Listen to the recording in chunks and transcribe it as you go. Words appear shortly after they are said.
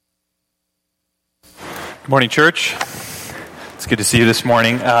Good morning, church. It's good to see you this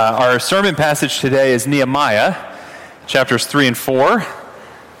morning. Our sermon passage today is Nehemiah, chapters 3 and 4.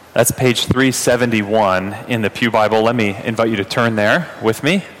 That's page 371 in the Pew Bible. Let me invite you to turn there with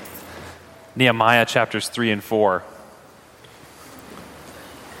me. Nehemiah, chapters 3 and 4.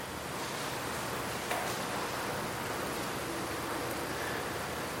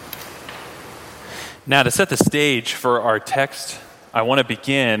 Now, to set the stage for our text, I want to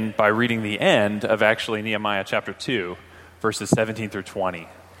begin by reading the end of actually Nehemiah chapter 2, verses 17 through 20.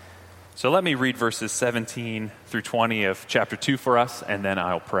 So let me read verses 17 through 20 of chapter 2 for us, and then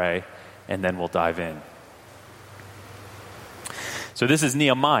I'll pray, and then we'll dive in. So this is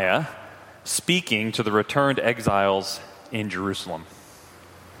Nehemiah speaking to the returned exiles in Jerusalem.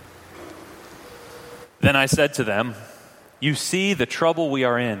 Then I said to them, "You see the trouble we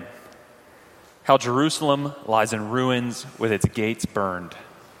are in, how Jerusalem lies in ruins with its gates burned.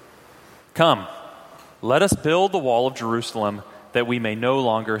 Come, let us build the wall of Jerusalem that we may no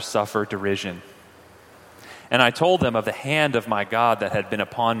longer suffer derision." And I told them of the hand of my God that had been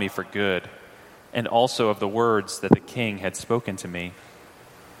upon me for good, and also of the words that the king had spoken to me.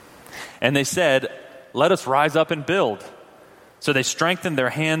 And they said, "Let us rise up and build." So they strengthened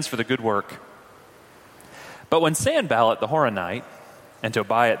their hands for the good work. But when Sanballat the Horonite, and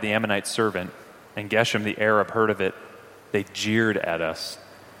Tobiah the Ammonite servant, and Geshem the Arab heard of it, they jeered at us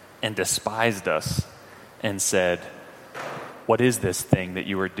and despised us and said, "What is this thing that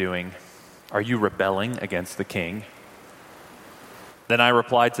you are doing? Are you rebelling against the king?" Then I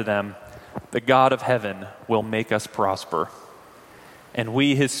replied to them, "The God of heaven will make us prosper, and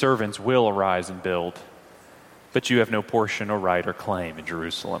we, his servants, will arise and build. But you have no portion or right or claim in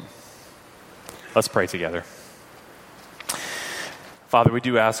Jerusalem." Let's pray together. Father, we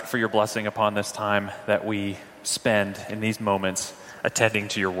do ask for your blessing upon this time that we spend in these moments attending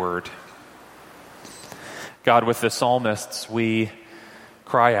to your word. God, with the psalmists, we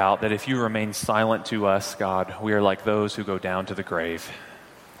cry out that if you remain silent to us, God, we are like those who go down to the grave.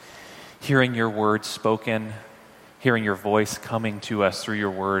 Hearing your word spoken, hearing your voice coming to us through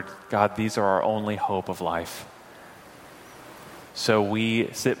your word, God, these are our only hope of life. So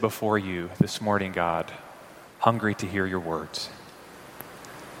we sit before you this morning, God, hungry to hear your words.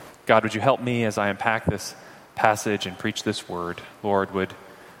 God, would you help me as I unpack this passage and preach this word? Lord, would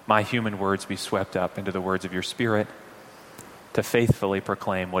my human words be swept up into the words of your Spirit to faithfully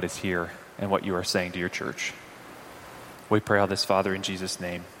proclaim what is here and what you are saying to your church. We pray all this, Father, in Jesus'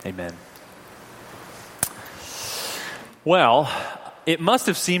 name. Amen. Well, it must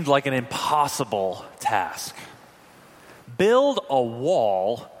have seemed like an impossible task. Build a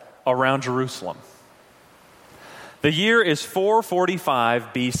wall around Jerusalem. The year is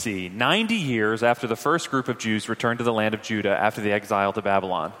 445 BC, 90 years after the first group of Jews returned to the land of Judah after the exile to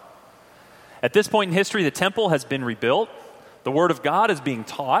Babylon. At this point in history, the temple has been rebuilt, the word of God is being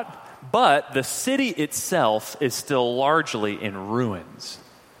taught, but the city itself is still largely in ruins.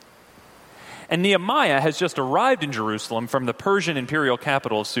 And Nehemiah has just arrived in Jerusalem from the Persian imperial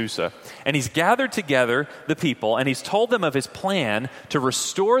capital of Susa. And he's gathered together the people, and he's told them of his plan to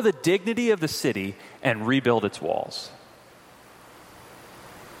restore the dignity of the city and rebuild its walls.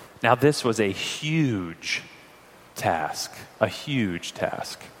 Now, this was a huge task,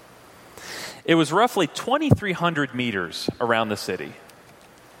 It was roughly 2,300 meters around the city.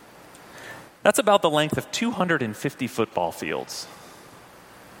 That's about the length of 250 football fields.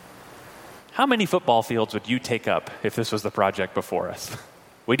 How many football fields would you take up if this was the project before us?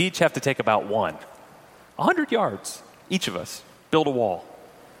 We'd each have to take about 100 yards, each of us, build a wall.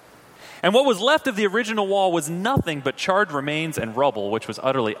 And what was left of the original wall was nothing but charred remains and rubble, which was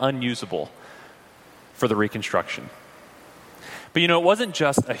utterly unusable for the reconstruction. But it wasn't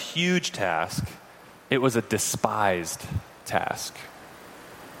just a huge task, it was a despised task.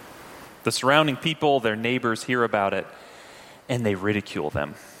 The surrounding people, their neighbors, hear about it, and they ridicule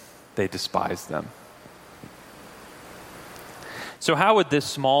them. They despise them. So how would this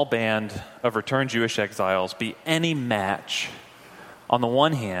small band of returned Jewish exiles be any match, on the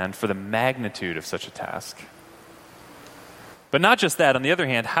one hand, for the magnitude of such a task? But not just that, on the other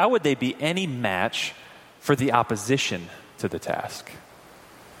hand, how would they be any match for the opposition to the task?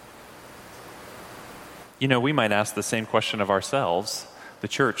 We might ask the same question of ourselves, the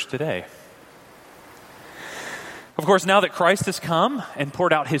church today. Of course, now that Christ has come and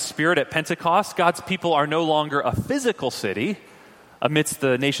poured out his Spirit at Pentecost, God's people are no longer a physical city amidst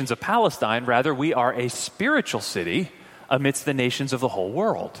the nations of Palestine. Rather, we are a spiritual city amidst the nations of the whole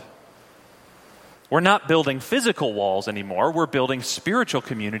world. We're not building physical walls anymore. We're building spiritual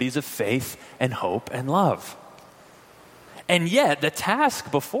communities of faith and hope and love. And yet, the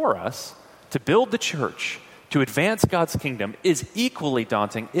task before us to build the church, to advance God's kingdom, is equally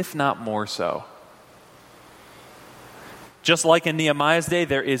daunting, if not more so. Just like in Nehemiah's day,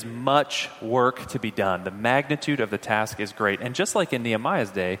 there is much work to be done. The magnitude of the task is great. And just like in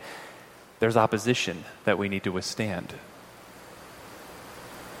Nehemiah's day, there's opposition that we need to withstand.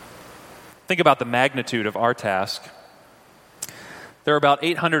 Think about the magnitude of our task. There are about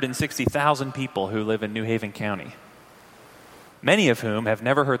 860,000 people who live in New Haven County, many of whom have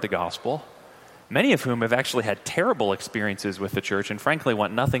never heard the gospel, many of whom have actually had terrible experiences with the church and frankly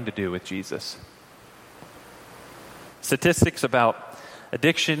want nothing to do with Jesus. Statistics about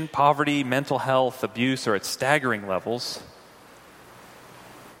addiction, poverty, mental health, abuse are at staggering levels,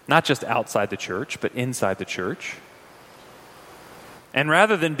 not just outside the church, but inside the church. And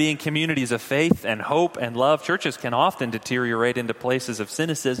rather than being communities of faith and hope and love, churches can often deteriorate into places of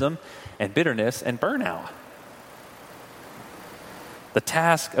cynicism and bitterness and burnout. The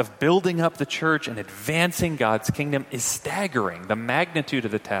task of building up the church and advancing God's kingdom is staggering. The magnitude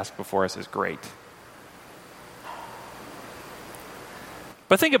of the task before us is great.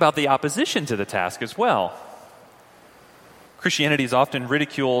 But think about the opposition to the task as well. Christianity is often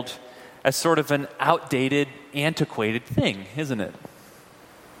ridiculed as sort of an outdated, antiquated thing, isn't it?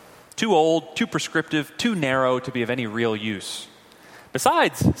 Too old, too prescriptive, too narrow to be of any real use.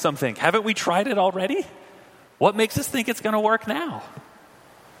 Besides, some think, haven't we tried it already? What makes us think it's going to work now?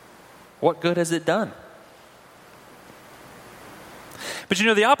 What good has it done? But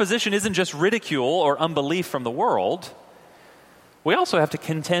the opposition isn't just ridicule or unbelief from the world. We also have to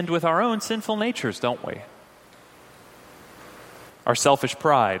contend with our own sinful natures, don't we? Our selfish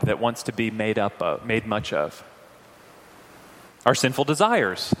pride that wants to be made much of. Our sinful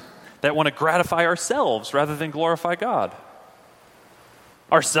desires that want to gratify ourselves rather than glorify God.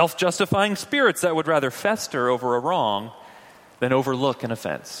 Our self-justifying spirits that would rather fester over a wrong than overlook an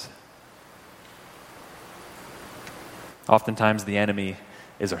offense. Oftentimes the enemy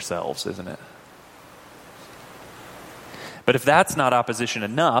is ourselves, isn't it? But if that's not opposition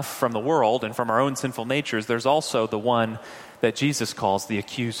enough from the world and from our own sinful natures, there's also the one that Jesus calls the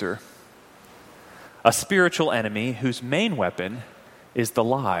accuser. A spiritual enemy whose main weapon is the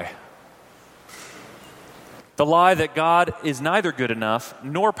lie. The lie that God is neither good enough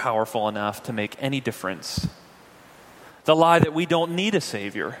nor powerful enough to make any difference. The lie that we don't need a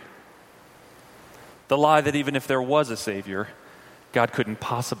Savior. The lie that even if there was a Savior, God couldn't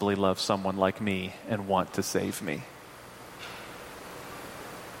possibly love someone like me and want to save me.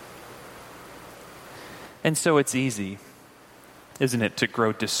 And so it's easy, isn't it, to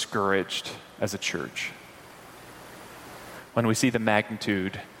grow discouraged as a church. When we see the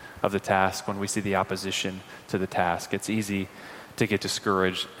magnitude of the task, when we see the opposition to the task, it's easy to get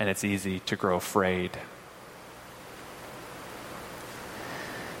discouraged and it's easy to grow afraid.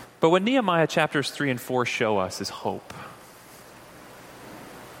 But what Nehemiah chapters 3 and 4 show us is hope.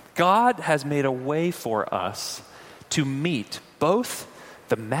 God has made a way for us to meet both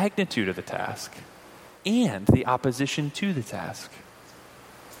the magnitude of the task and the opposition to the task.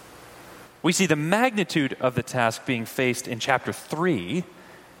 We see the magnitude of the task being faced in chapter 3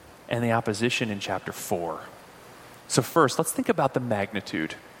 and the opposition in chapter 4. So first, let's think about the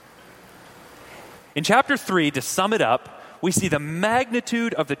magnitude. In chapter 3, to sum it up, we see the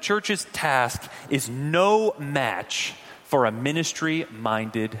magnitude of the church's task is no match for a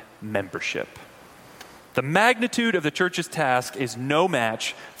ministry-minded membership. The magnitude of the church's task is no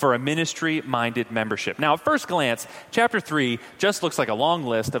match for a ministry-minded membership. Now, at first glance, chapter 3 just looks like a long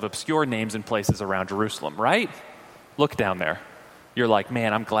list of obscure names and places around Jerusalem, right? Look down there. You're like,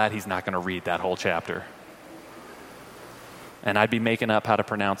 man, I'm glad he's not going to read that whole chapter. And I'd be making up how to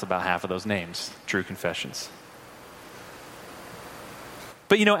pronounce about half of those names. True confessions.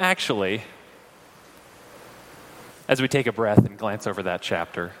 But actually, as we take a breath and glance over that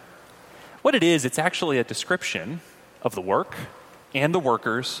chapter, what it is, it's actually a description of the work and the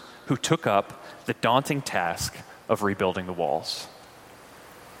workers who took up the daunting task of rebuilding the walls.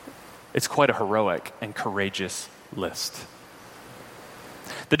 It's quite a heroic and courageous list.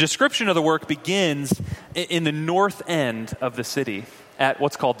 The description of the work begins in the north end of the city at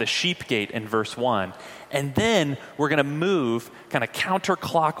what's called the Sheep Gate in verse 1. And then we're going to move kind of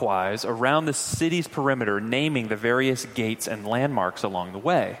counterclockwise around the city's perimeter, naming the various gates and landmarks along the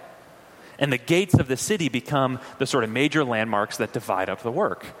way. And the gates of the city become the sort of major landmarks that divide up the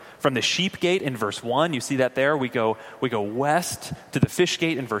work. From the Sheep Gate in verse 1, you see that there, we go west to the Fish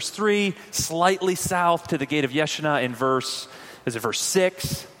Gate in verse 3, slightly south to the Gate of Yeshana in verse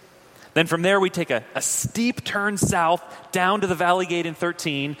 6. Then from there we take a steep turn south down to the Valley Gate in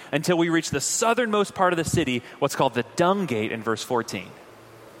 13 until we reach the southernmost part of the city, what's called the Dung Gate in verse 14.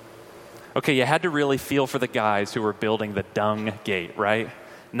 Okay, you had to really feel for the guys who were building the dung gate, right?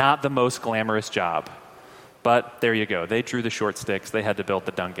 Not the most glamorous job. But there you go. They drew the short sticks. They had to build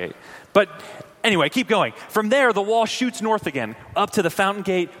the dung gate. But anyway, keep going. From there, the wall shoots north again, up to the fountain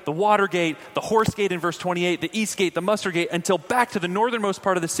gate, the water gate, the horse gate in verse 28, the east gate, the mustard gate, until back to the northernmost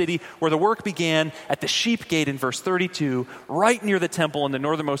part of the city where the work began at the sheep gate in verse 32, right near the temple in the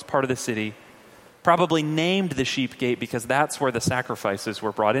northernmost part of the city. Probably named the sheep gate because that's where the sacrifices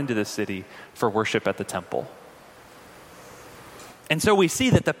were brought into the city for worship at the temple. And so we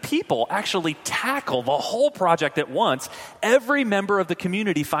see that the people actually tackle the whole project at once, every member of the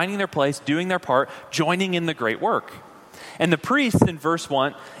community finding their place, doing their part, joining in the great work. And the priests in verse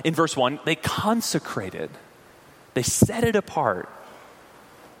 1, they consecrated. They set it apart.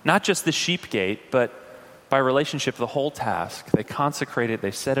 Not just the sheep gate, but by relationship, the whole task. They consecrated,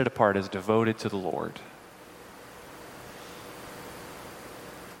 they set it apart as devoted to the Lord.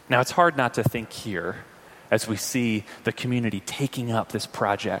 Now, it's hard not to think here, as we see the community taking up this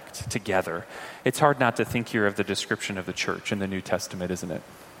project together, it's hard not to think here of the description of the church in the New Testament, isn't it?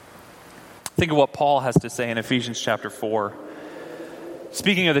 Think of what Paul has to say in Ephesians chapter 4.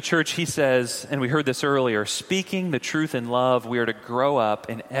 Speaking of the church, he says, and we heard this earlier, speaking the truth in love, we are to grow up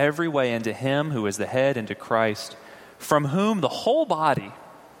in every way into him who is the head, into Christ, from whom the whole body,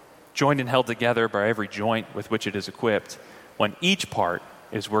 joined and held together by every joint with which it is equipped, when each part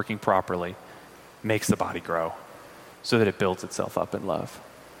is working properly, makes the body grow so that it builds itself up in love.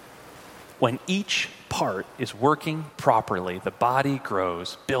 When each part is working properly, the body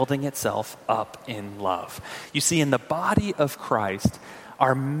grows, building itself up in love. You see, in the body of Christ,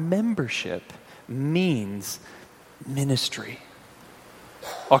 our membership means ministry.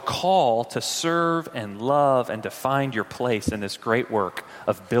 A call to serve and love and to find your place in this great work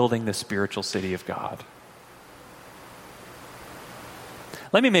of building the spiritual city of God.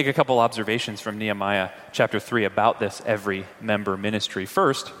 Let me make a couple observations from Nehemiah chapter 3 about this every member ministry.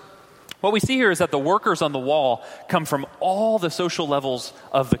 First, what we see here is that the workers on the wall come from all the social levels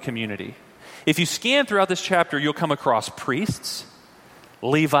of the community. If you scan throughout this chapter, you'll come across priests,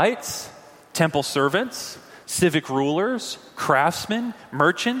 Levites, temple servants, civic rulers, craftsmen,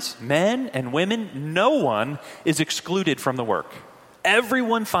 merchants, men and women. No one is excluded from the work.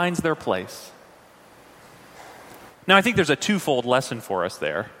 Everyone finds their place. Now, I think there's a twofold lesson for us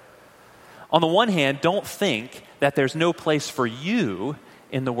there. On the one hand, don't think that there's no place for you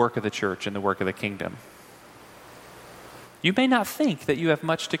in the work of the church, in the work of the kingdom. You may not think that you have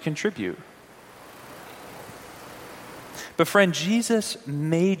much to contribute. But friend, Jesus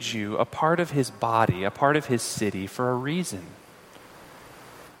made you a part of his body, a part of his city for a reason.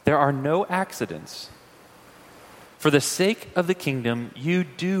 There are no accidents. For the sake of the kingdom, you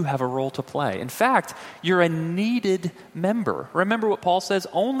do have a role to play. In fact, you're a needed member. Remember what Paul says,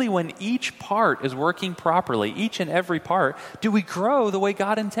 only when each part is working properly, each and every part, do we grow the way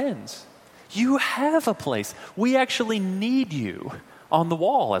God intends. You have a place. We actually need you on the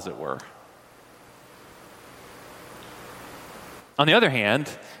wall, as it were. On the other hand,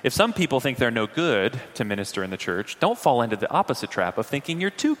 if some people think they're no good to minister in the church, don't fall into the opposite trap of thinking you're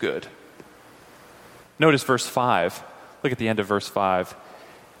too good. Notice verse 5. Look at the end of verse 5.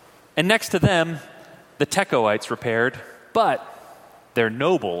 And next to them, the Tekoites repaired, but their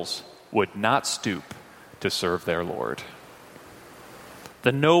nobles would not stoop to serve their Lord.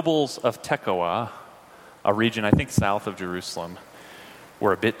 The nobles of Tekoa, a region I think south of Jerusalem,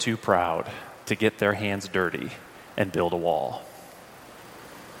 were a bit too proud to get their hands dirty and build a wall.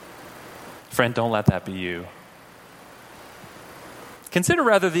 Friend, don't let that be you. Consider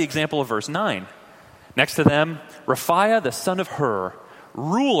rather the example of verse 9. Next to them, Raphiah, the son of Hur,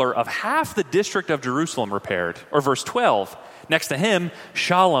 ruler of half the district of Jerusalem, repaired. Or verse 12, next to him,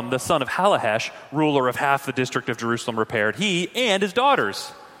 Shallum, the son of Halahesh, ruler of half the district of Jerusalem, repaired. He and his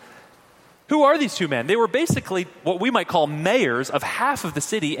daughters. Who are these two men? They were basically what we might call mayors of half of the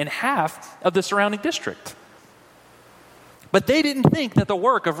city and half of the surrounding district. But they didn't think that the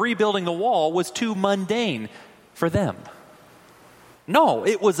work of rebuilding the wall was too mundane for them. No,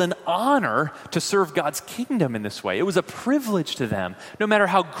 it was an honor to serve God's kingdom in this way. It was a privilege to them. No matter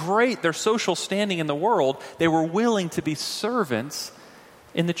how great their social standing in the world, they were willing to be servants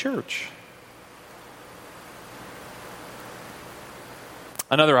in the church.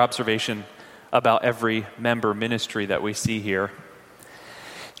 Another observation about every member ministry that we see here.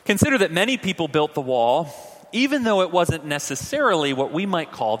 Consider that many people built the wall, even though it wasn't necessarily what we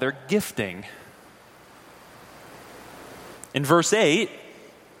might call their gifting. In verse 8,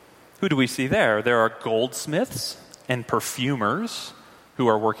 who do we see there? There are goldsmiths and perfumers who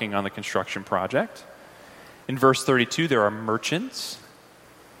are working on the construction project. In verse 32, there are merchants.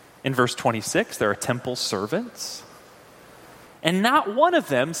 In verse 26, there are temple servants. And not one of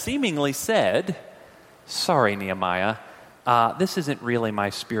them seemingly said, "Sorry, Nehemiah, this isn't really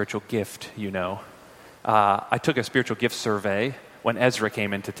my spiritual gift, you know. I took a spiritual gift survey when Ezra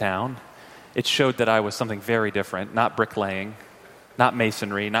came into town. It showed that I was something very different, not bricklaying, not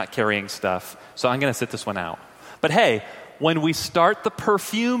masonry, not carrying stuff. So I'm going to sit this one out. But hey, when we start the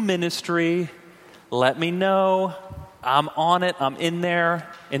perfume ministry, let me know. I'm on it. I'm in there.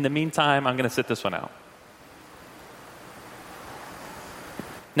 In the meantime, I'm going to sit this one out."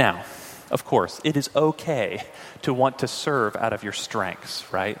 Now, of course, it is okay to want to serve out of your strengths,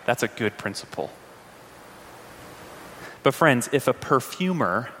 right? That's a good principle. But friends, if a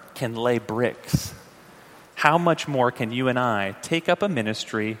perfumer can lay bricks, how much more can you and I take up a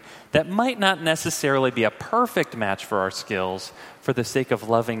ministry that might not necessarily be a perfect match for our skills for the sake of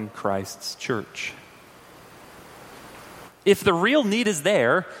loving Christ's church? If the real need is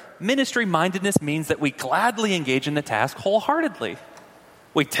there, ministry mindedness means that we gladly engage in the task wholeheartedly.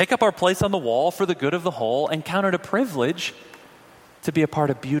 We take up our place on the wall for the good of the whole and count it a privilege to be a part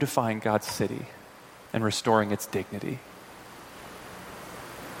of beautifying God's city and restoring its dignity.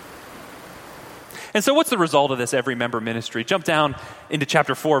 And so what's the result of this every member ministry? Jump down into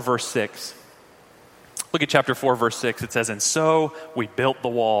chapter 4, verse 6. Look at chapter 4, verse 6. It says, "And so we built the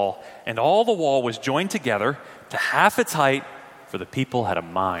wall, and all the wall was joined together to half its height, for the people had a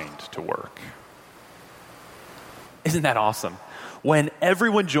mind to work." Isn't that awesome? When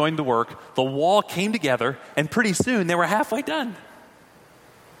everyone joined the work, the wall came together, and pretty soon they were halfway done.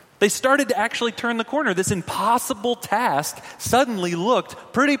 They started to actually turn the corner. This impossible task suddenly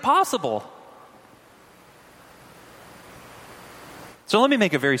looked pretty possible. So let me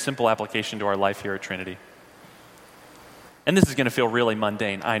make a very simple application to our life here at Trinity. And this is going to feel really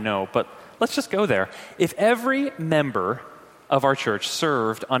mundane, I know, but let's just go there. If every member of our church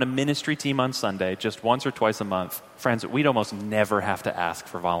served on a ministry team on Sunday just once or twice a month, friends, we'd almost never have to ask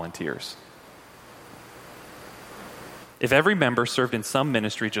for volunteers. If every member served in some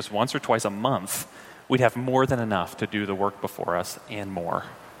ministry just once or twice a month, we'd have more than enough to do the work before us and more.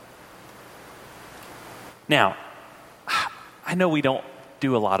 Now, I know we don't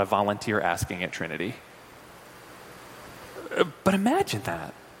do a lot of volunteer asking at Trinity, but imagine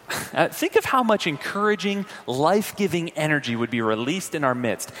that. Think of how much encouraging, life-giving energy would be released in our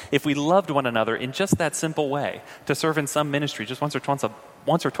midst if we loved one another in just that simple way, to serve in some ministry just once or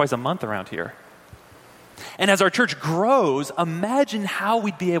twice a month around here. And as our church grows, imagine how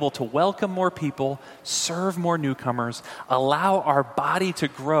we'd be able to welcome more people, serve more newcomers, allow our body to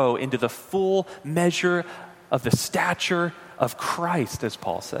grow into the full measure of the stature of Christ, as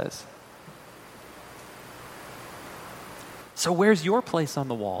Paul says. So where's your place on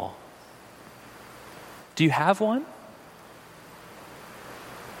the wall? Do you have one?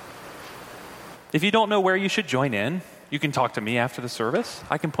 If you don't know where you should join in, you can talk to me after the service.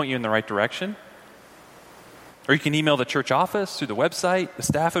 I can point you in the right direction. Or you can email the church office through the website. The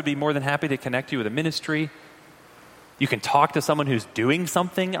staff would be more than happy to connect you with a ministry. You can talk to someone who's doing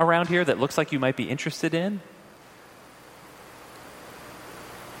something around here that looks like you might be interested in.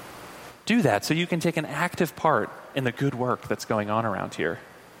 Do that so you can take an active part in the good work that's going on around here.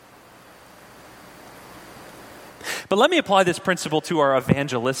 But let me apply this principle to our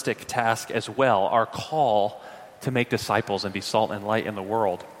evangelistic task as well, our call to make disciples and be salt and light in the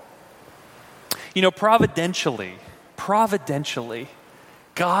world. You know, providentially,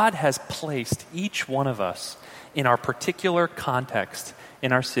 God has placed each one of us in our particular context,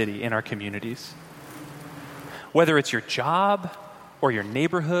 in our city, in our communities. Whether it's your job, or your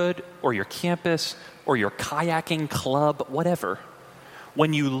neighborhood, or your campus, or your kayaking club, whatever.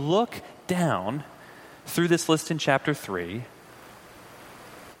 When you look down through this list in chapter 3,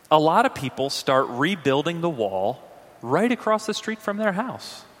 a lot of people start rebuilding the wall right across the street from their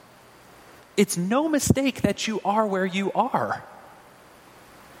house. It's no mistake that you are where you are.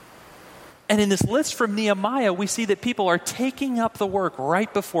 And in this list from Nehemiah, we see that people are taking up the work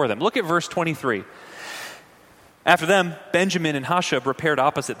right before them. Look at verse 23. After them, Benjamin and Hashub repaired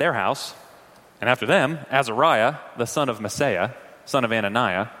opposite their house. And after them, Azariah, the son of Maaseiah, son of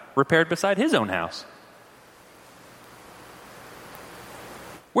Ananiah, repaired beside his own house.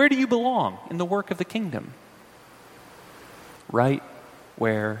 Where do you belong in the work of the kingdom? Right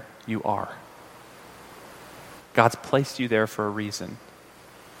where you are. God's placed you there for a reason.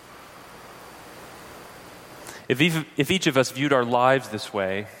 If each of us viewed our lives this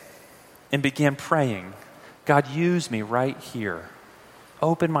way and began praying, God, use me right here.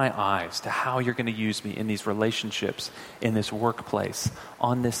 Open my eyes to how you're going to use me in these relationships, in this workplace,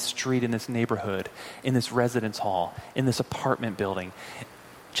 on this street, in this neighborhood, in this residence hall, in this apartment building.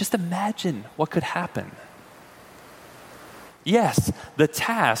 Just imagine what could happen. Yes, the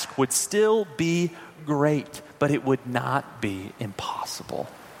task would still be great, but it would not be impossible.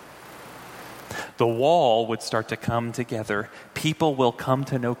 The wall would start to come together. People will come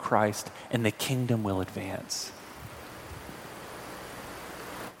to know Christ, and the kingdom will advance.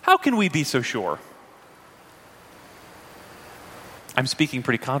 How can we be so sure? I'm speaking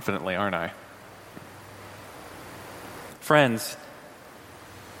pretty confidently, aren't I? Friends,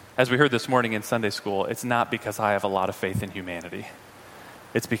 as we heard this morning in Sunday school, it's not because I have a lot of faith in humanity.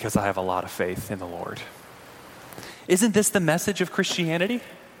 It's because I have a lot of faith in the Lord. Isn't this the message of Christianity?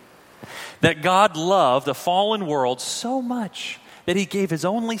 That God loved a fallen world so much that he gave his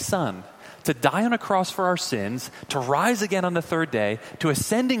only Son to die on a cross for our sins, to rise again on the third day, to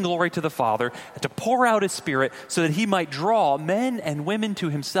ascend in glory to the Father, and to pour out his Spirit so that he might draw men and women to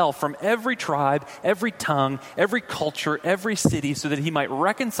himself from every tribe, every tongue, every culture, every city, so that he might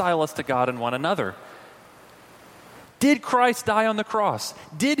reconcile us to God and one another. Did Christ die on the cross?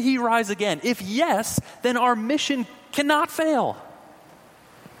 Did he rise again? If yes, then our mission cannot fail.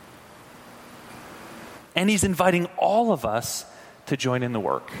 And he's inviting all of us to join in the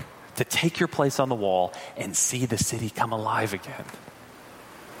work, to take your place on the wall and see the city come alive again.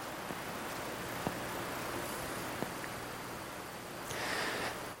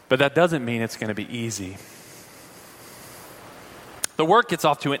 But that doesn't mean it's going to be easy. The work gets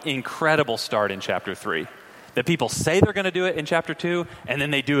off to an incredible start in chapter 3. The people say they're going to do it in chapter 2, and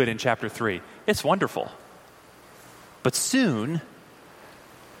then they do it in chapter 3. It's wonderful. But soon,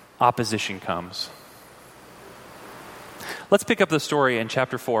 opposition comes. Let's pick up the story in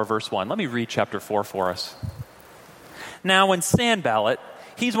chapter 4, verse 1. Let me read chapter 4 for us. Now, when Sanballat,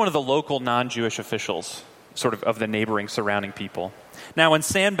 he's one of the local non-Jewish officials, sort of the neighboring surrounding people. Now, when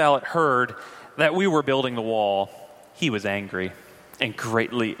Sanballat heard that we were building the wall, he was angry and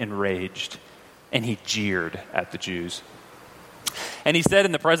greatly enraged, and he jeered at the Jews. And he said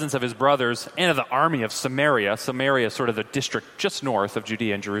in the presence of his brothers and of the army of Samaria is sort of the district just north of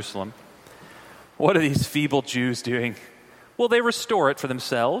Judea and Jerusalem, what are these feeble Jews doing? Will they restore it for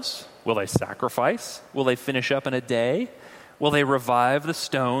themselves? Will they sacrifice? Will they finish up in a day? Will they revive the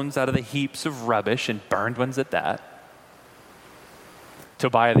stones out of the heaps of rubbish and burned ones at that?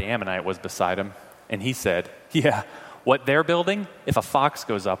 Tobiah the Ammonite was beside him, and he said, yeah, what they're building, if a fox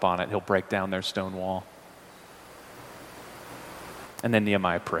goes up on it, he'll break down their stone wall. And then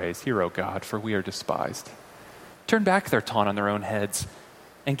Nehemiah prays, hear, O God, for we are despised. Turn back their taunt on their own heads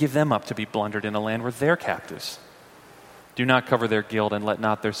and give them up to be plundered in a land where they're captives. Do not cover their guilt, and let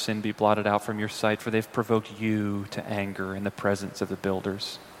not their sin be blotted out from your sight, for they've provoked you to anger in the presence of the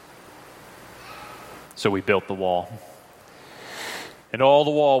builders. So we built the wall. And all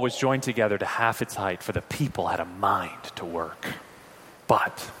the wall was joined together to half its height, for the people had a mind to work.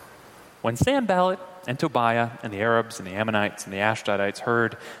 But when Sanballat and Tobiah and the Arabs and the Ammonites and the Ashdodites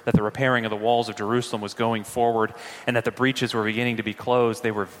heard that the repairing of the walls of Jerusalem was going forward and that the breaches were beginning to be closed,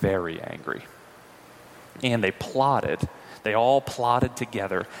 they were very angry. And they all plotted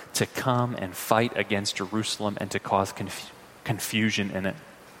together to come and fight against Jerusalem and to cause confusion in it.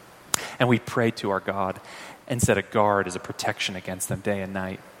 And we prayed to our God and set a guard as a protection against them day and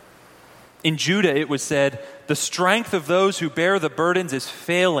night. In Judah, it was said, the strength of those who bear the burdens is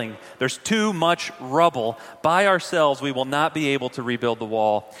failing. There's too much rubble. By ourselves, we will not be able to rebuild the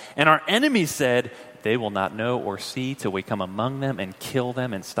wall. And our enemies said, they will not know or see till we come among them and kill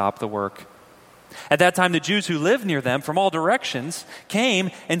them and stop the work. At that time, the Jews who lived near them from all directions came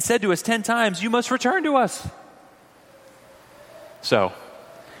and said to us 10 times, you must return to us. So,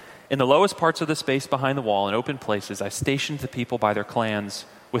 in the lowest parts of the space behind the wall, in open places, I stationed the people by their clans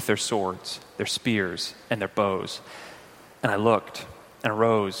with their swords, their spears, and their bows. And I looked and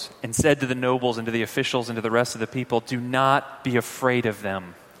arose and said to the nobles and to the officials and to the rest of the people, do not be afraid of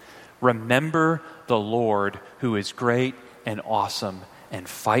them. Remember the Lord who is great and awesome, and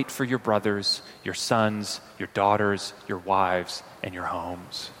fight for your brothers, your sons, your daughters, your wives, and your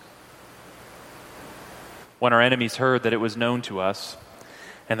homes. When our enemies heard that it was known to us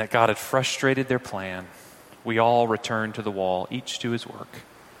and that God had frustrated their plan, we all returned to the wall, each to his work.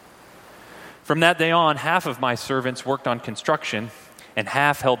 From that day on, half of my servants worked on construction, and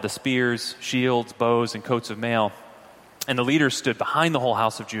half held the spears, shields, bows, and coats of mail. And the leaders stood behind the whole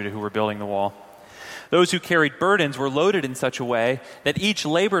house of Judah who were building the wall. Those who carried burdens were loaded in such a way that each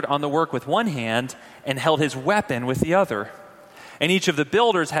labored on the work with one hand and held his weapon with the other. And each of the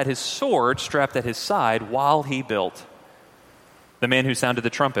builders had his sword strapped at his side while he built. The man who sounded the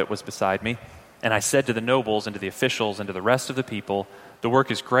trumpet was beside me, and I said to the nobles and to the officials and to the rest of the people, The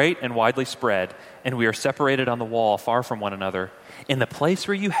work is great and widely spread, and we are separated on the wall far from one another. In the place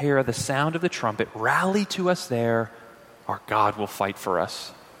where you hear the sound of the trumpet, rally to us there. Our God will fight for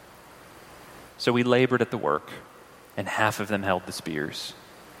us." So we labored at the work, and half of them held the spears,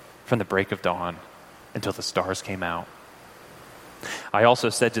 from the break of dawn until the stars came out. I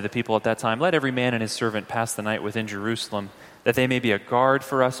also said to the people at that time, "Let every man and his servant pass the night within Jerusalem, that they may be a guard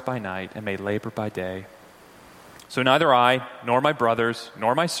for us by night and may labor by day." So neither I, nor my brothers,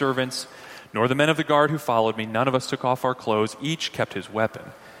 nor my servants, nor the men of the guard who followed me, none of us took off our clothes. Each kept his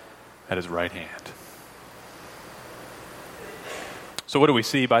weapon at his right hand. So what do we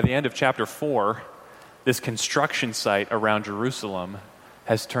see? By the end of chapter 4, this construction site around Jerusalem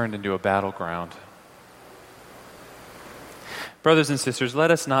has turned into a battleground. Brothers and sisters,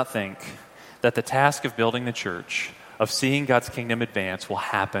 let us not think that the task of building the church, of seeing God's kingdom advance, will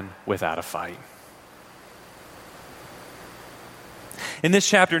happen without a fight. In this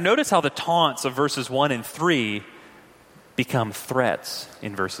chapter, notice how the taunts of verses 1 and 3 become threats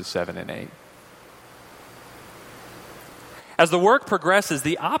in verses 7 and 8. As the work progresses,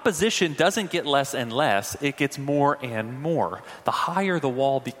 the opposition doesn't get less and less, it gets more and more. The higher the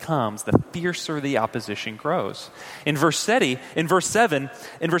wall becomes, the fiercer the opposition grows. In verse 7,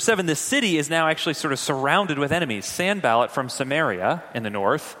 the city is now actually sort of surrounded with enemies. Sanballat from Samaria in the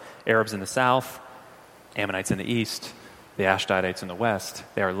north, Arabs in the south, Ammonites in the east, the Ashdodites in the west.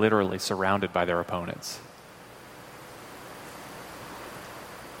 They are literally surrounded by their opponents.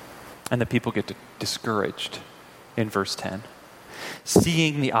 And the people get discouraged in verse 10.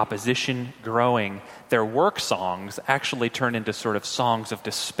 Seeing the opposition growing, their work songs actually turn into sort of songs of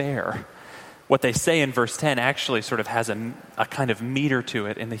despair. What they say in verse 10 actually sort of has a kind of meter to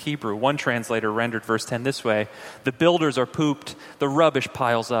it in the Hebrew. One translator rendered verse 10 this way: "The builders are pooped, the rubbish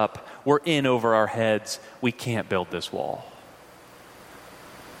piles up, we're in over our heads, we can't build this wall."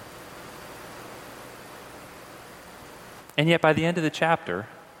 And yet by the end of the chapter,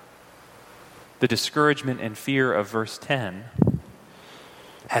 the discouragement and fear of verse 10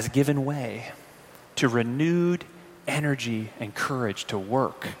 has given way to renewed energy and courage to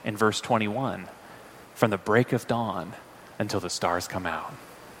work in verse 21, from the break of dawn until the stars come out.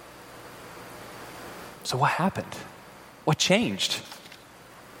 So what happened? What changed?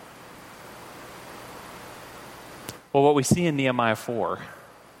 Well, what we see in Nehemiah 4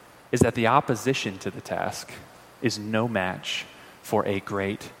 is that the opposition to the task is no match for a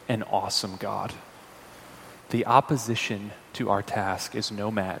great and awesome God. The opposition to our task is no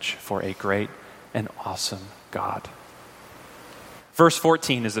match for a great and awesome God. Verse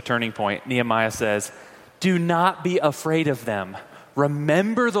 14 is the turning point. Nehemiah says, "Do not be afraid of them.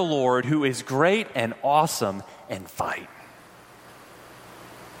 Remember the Lord who is great and awesome, and fight."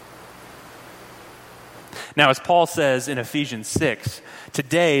 Now, as Paul says in Ephesians 6,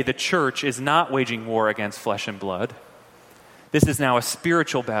 today the church is not waging war against flesh and blood. This is now a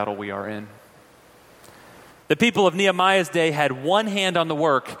spiritual battle we are in. The people of Nehemiah's day had one hand on the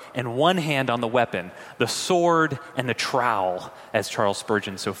work and one hand on the weapon, the sword and the trowel, as Charles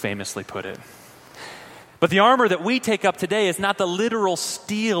Spurgeon so famously put it. But the armor that we take up today is not the literal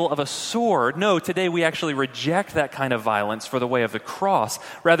steel of a sword. No, today we actually reject that kind of violence for the way of the cross.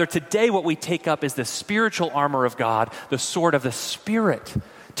 Rather, today what we take up is the spiritual armor of God, the sword of the Spirit,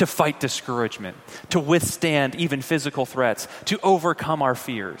 to fight discouragement, to withstand even physical threats, to overcome our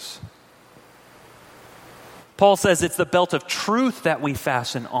fears. Paul says it's the belt of truth that we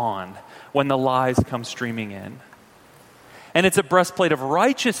fasten on when the lies come streaming in. And it's a breastplate of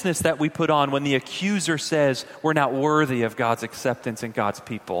righteousness that we put on when the accuser says we're not worthy of God's acceptance and God's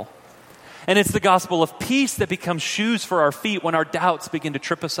people. And it's the gospel of peace that becomes shoes for our feet when our doubts begin to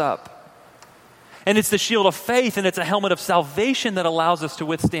trip us up. And it's the shield of faith, and it's a helmet of salvation that allows us to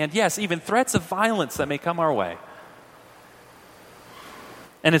withstand, yes, even threats of violence that may come our way.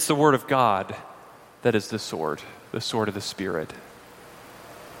 And it's the word of God that is the sword of the Spirit.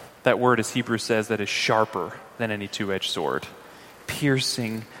 That word, as Hebrews says, that is sharper than any two-edged sword,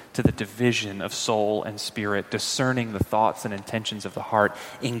 piercing to the division of soul and spirit, discerning the thoughts and intentions of the heart,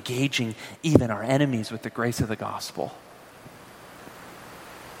 engaging even our enemies with the grace of the gospel.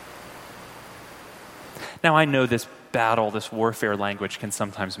 Now, I know this battle, this warfare language can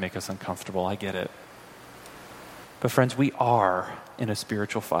sometimes make us uncomfortable. I get it. But friends, we are in a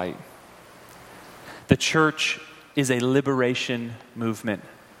spiritual fight. The church is a liberation movement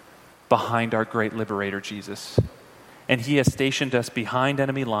behind our great liberator, Jesus. And he has stationed us behind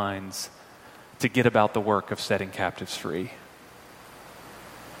enemy lines to get about the work of setting captives free.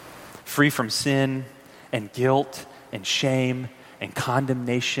 Free from sin and guilt and shame and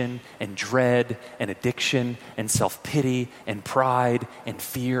condemnation and dread and addiction and self-pity and pride and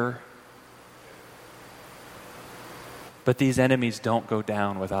fear. But these enemies don't go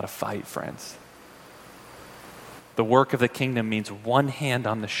down without a fight, friends. The work of the kingdom means one hand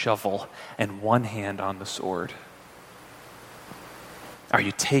on the shovel and one hand on the sword. Are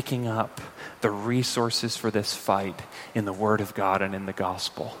you taking up the resources for this fight in the Word of God and in the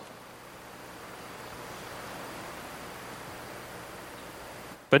gospel?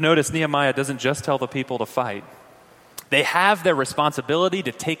 But notice Nehemiah doesn't just tell the people to fight. They have their responsibility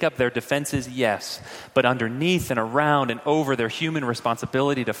to take up their defenses, yes, but underneath and around and over their human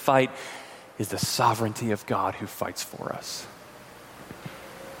responsibility to fight is the sovereignty of God who fights for us.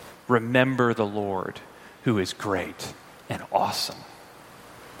 Remember the Lord who is great and awesome.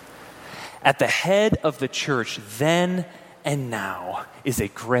 At the head of the church then and now is a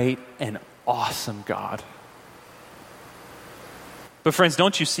great and awesome God. But friends,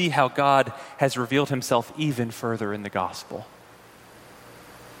 don't you see how God has revealed himself even further in the gospel?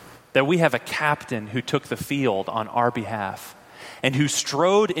 That we have a captain who took the field on our behalf and who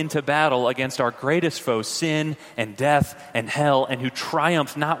strode into battle against our greatest foe, sin and death and hell, and who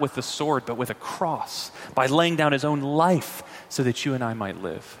triumphed not with the sword but with a cross by laying down his own life so that you and I might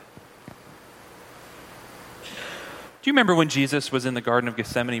live. Do you remember when Jesus was in the Garden of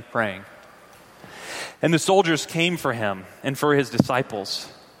Gethsemane praying? And the soldiers came for him and for his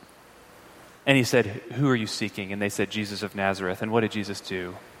disciples. And he said, "Who are you seeking?" And they said, "Jesus of Nazareth." And what did Jesus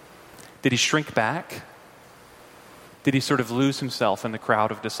do? Did he shrink back? Did he sort of lose himself in the crowd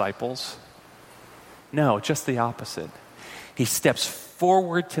of disciples? No, just the opposite. He steps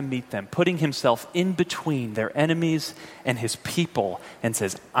forward to meet them, putting himself in between their enemies and his people, and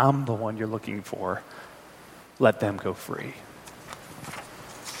says, "I'm the one you're looking for. Let them go free."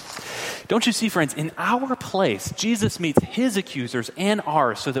 Don't you see, friends, in our place, Jesus meets his accusers and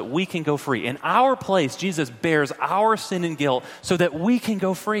ours so that we can go free. In our place, Jesus bears our sin and guilt so that we can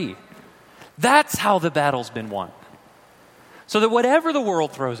go free. That's how the battle's been won. So that whatever the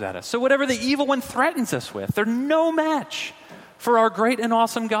world throws at us, so whatever the evil one threatens us with, they're no match for our great and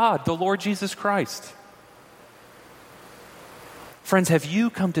awesome God, the Lord Jesus Christ. Friends, have you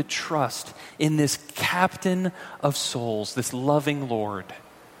come to trust in this captain of souls, this loving Lord,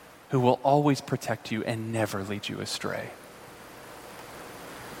 who will always protect you and never lead you astray?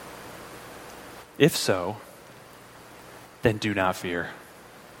 If so, then do not fear.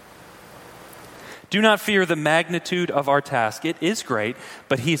 Do not fear the magnitude of our task. It is great,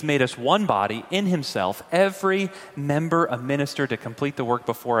 but he's made us one body in himself, every member a minister to complete the work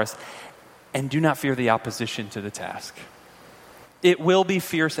before us. And do not fear the opposition to the task. It will be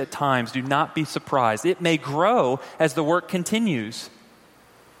fierce at times. Do not be surprised. It may grow as the work continues.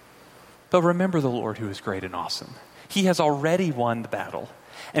 But remember the Lord who is great and awesome. He has already won the battle,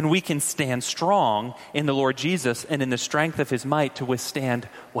 and we can stand strong in the Lord Jesus and in the strength of his might to withstand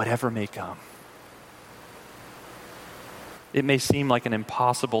whatever may come. It may seem like an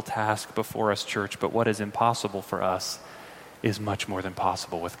impossible task before us, church, but what is impossible for us is much more than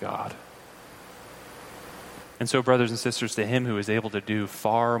possible with God. And so, brothers and sisters, to him who is able to do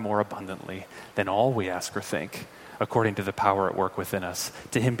far more abundantly than all we ask or think, according to the power at work within us,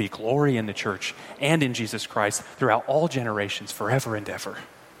 to him be glory in the church and in Jesus Christ throughout all generations, forever and ever.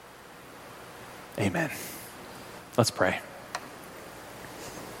 Amen. Let's pray.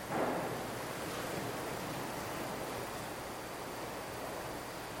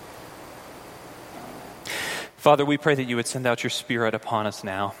 Father, we pray that you would send out your Spirit upon us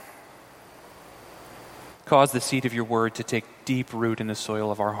now. Cause the seed of your word to take deep root in the soil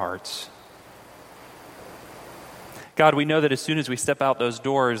of our hearts. God, we know that as soon as we step out those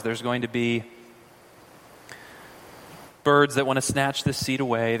doors, there's going to be birds that want to snatch this seed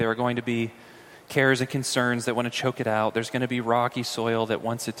away. There are going to be cares and concerns that want to choke it out. There's going to be rocky soil that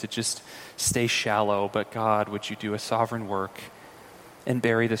wants it to just stay shallow. But God, would you do a sovereign work and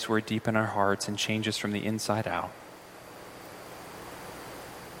bury this word deep in our hearts and change us from the inside out?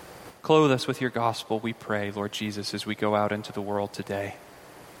 Clothe us with your gospel, we pray, Lord Jesus, as we go out into the world today.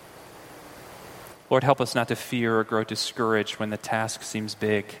 Lord, help us not to fear or grow discouraged when the task seems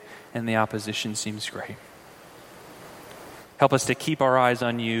big and the opposition seems great. Help us to keep our eyes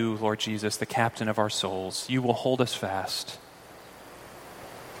on you, Lord Jesus, the captain of our souls. You will hold us fast.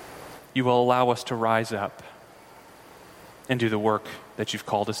 You will allow us to rise up and do the work that you've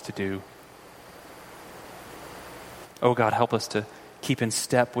called us to do. Oh God, help us to keep in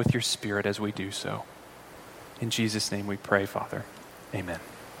step with your Spirit as we do so. In Jesus' name we pray, Father. Amen.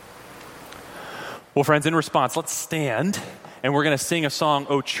 Well, friends, in response, let's stand and we're going to sing a song,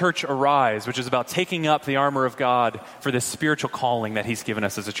 O Church Arise, which is about taking up the armor of God for this spiritual calling that he's given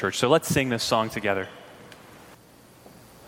us as a church. So let's sing this song together.